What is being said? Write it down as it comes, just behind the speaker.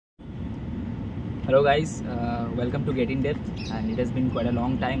Hello guys, welcome to Get in Depth, and it has been quite a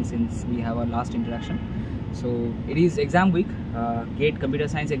long time since we have our last interaction. So it is exam week. GATE Computer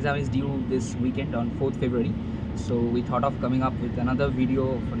Science exam is due this weekend on 4th February. So we thought of coming up with another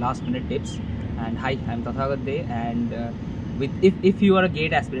video for last minute tips. And hi, I'm Tathagata Dey, and if you are a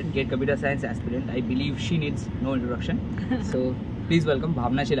GATE aspirant, GATE Computer Science aspirant, I believe she needs no introduction. So please welcome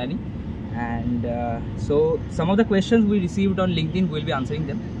Bhawna Chelani. And so some of the questions we received on LinkedIn, we'll be answering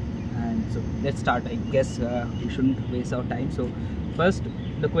them. And so let's start. I guess we shouldn't waste our time. So first,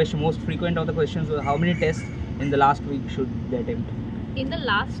 the most frequent of the questions was how many tests in the last week should they attempt? In the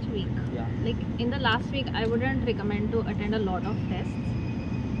last week? Yeah. Like in the last week, I wouldn't recommend to attend a lot of tests.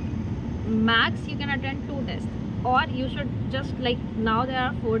 Max, you can attend 2 tests. Or you should just, like, now there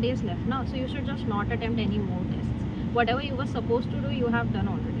are 4 days left now, so you should just not attempt any more tests. Whatever you were supposed to do, you have done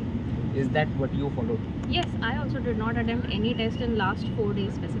already. Is that what you followed? Yes, I also did not attempt any test in last 4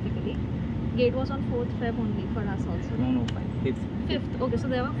 days specifically. GATE was on 4th Feb only for us also. No, 5th. 5th. Okay, so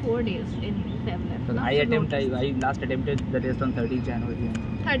there were 4 days in Feb left. So I last attempted the test on 30th January.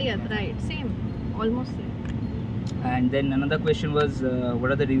 30th, right? Same, almost same. And then another question was,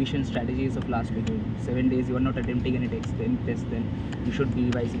 what are the revision strategies of last week? 7 days you are not attempting any test, then you should be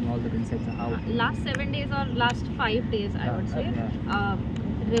revising all the concepts. How? Last 7 days or last 5 days, I would say.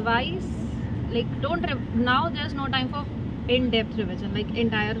 Revise, like now there's no time for in-depth revision, like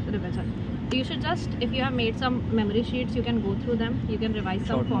entire revision. You should just, if you have made some memory sheets, you can go through them, you can revise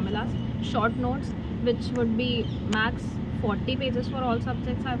some formulas, short notes, which would be max 40 pages for all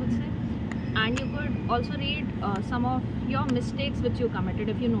subjects, I would say. And you could also read some of your mistakes which you committed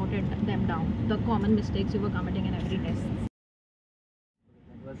if you noted them down, the common mistakes you were committing in every test.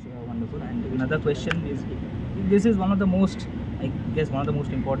 That was wonderful. And another question is, this is one of the most, I guess, one of the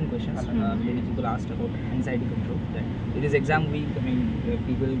most important questions. Many people asked about anxiety control. That it is exam week. I mean,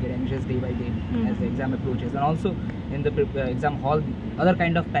 people get anxious day by day as the exam approaches, and also in the exam hall, other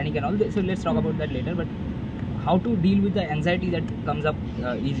kind of panic and all. So let's talk about that later. But how to deal with the anxiety that comes up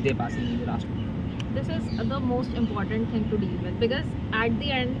each day passing in the last week? This is the most important thing to deal with, because at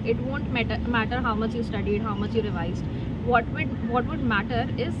the end it won't matter how much you studied, how much you revised. What would matter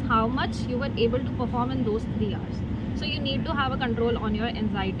is how much you were able to perform in those 3 hours. So you need to have a control on your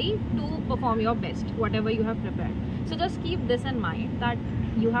anxiety to perform your best, whatever you have prepared. So just keep this in mind, that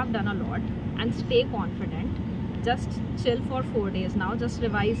you have done a lot, and stay confident. Just chill for 4 days now, just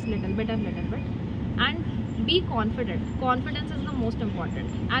revise little bit, and be confident. Confidence is the most important.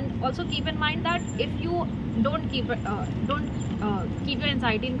 And also keep in mind that if you don't keep your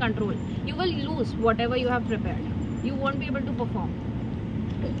anxiety in control, you will lose whatever you have prepared. You won't be able to perform.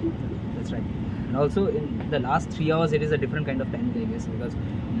 That's right. And also in the last 3 hours, it is a different kind of panic, I guess, because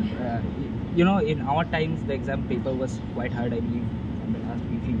you know, in our times the exam paper was quite hard, I believe, in the last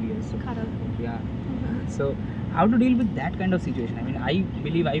few years. So, yeah. So how to deal with that kind of situation? I mean, I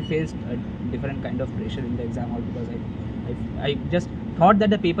believe I faced a different kind of pressure in the exam hall, because I just thought that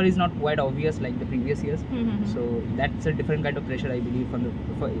the paper is not quite obvious like the previous years. So that's a different kind of pressure, I believe,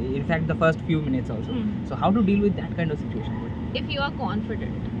 in fact the first few minutes also. So how to deal with that kind of situation? If you are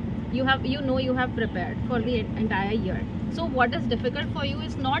confident, you have prepared for the entire year. So what is difficult for you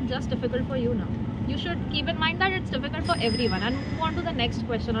is not just difficult for you now. You should keep in mind that it's difficult for everyone, and move on to the next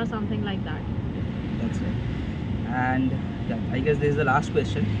question or something like that. That's right. And yeah, I guess this is the last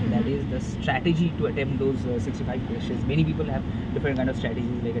question. That is the strategy to attempt those 65 questions. Many people have different kind of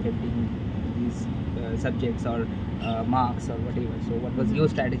strategies, like attempting these subjects or marks or whatever. So what was your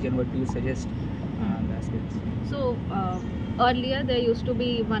strategy, and what do you suggest the aspirants? So earlier there used to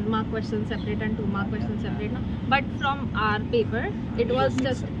be 1 mark question separate and 2 mark question separate. But from our paper, it was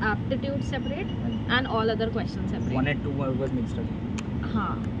just aptitude separate and all other questions separate. 1 and 2 was mixed up.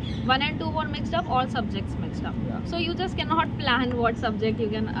 1 and 2 were mixed up, all subjects mixed up. So you just cannot plan what subject you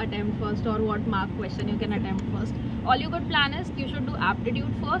can attempt first or what mark question you can attempt first. All you could plan is you should do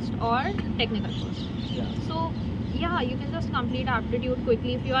aptitude first or technical first. So yeah, you can just complete aptitude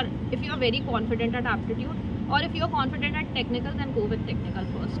quickly if you are very confident at aptitude, or if you are confident at technical, then go with technical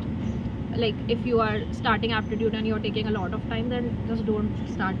first. Like if you are starting aptitude and you are taking a lot of time, then just don't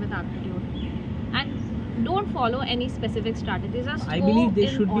start with aptitude. And don't follow any specific strategies. I believe they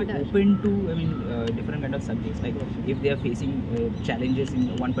should be open to different kind of subjects. Like if they are facing challenges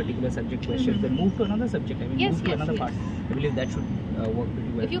in one particular subject question, then move to another subject. Move to another part. I believe that should work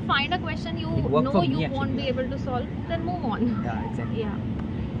pretty well. If you find a question you know you won't be able to solve, then move on. Yeah, exactly. Yeah.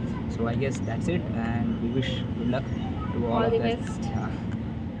 So I guess that's it, and we wish good luck to all of the us. best.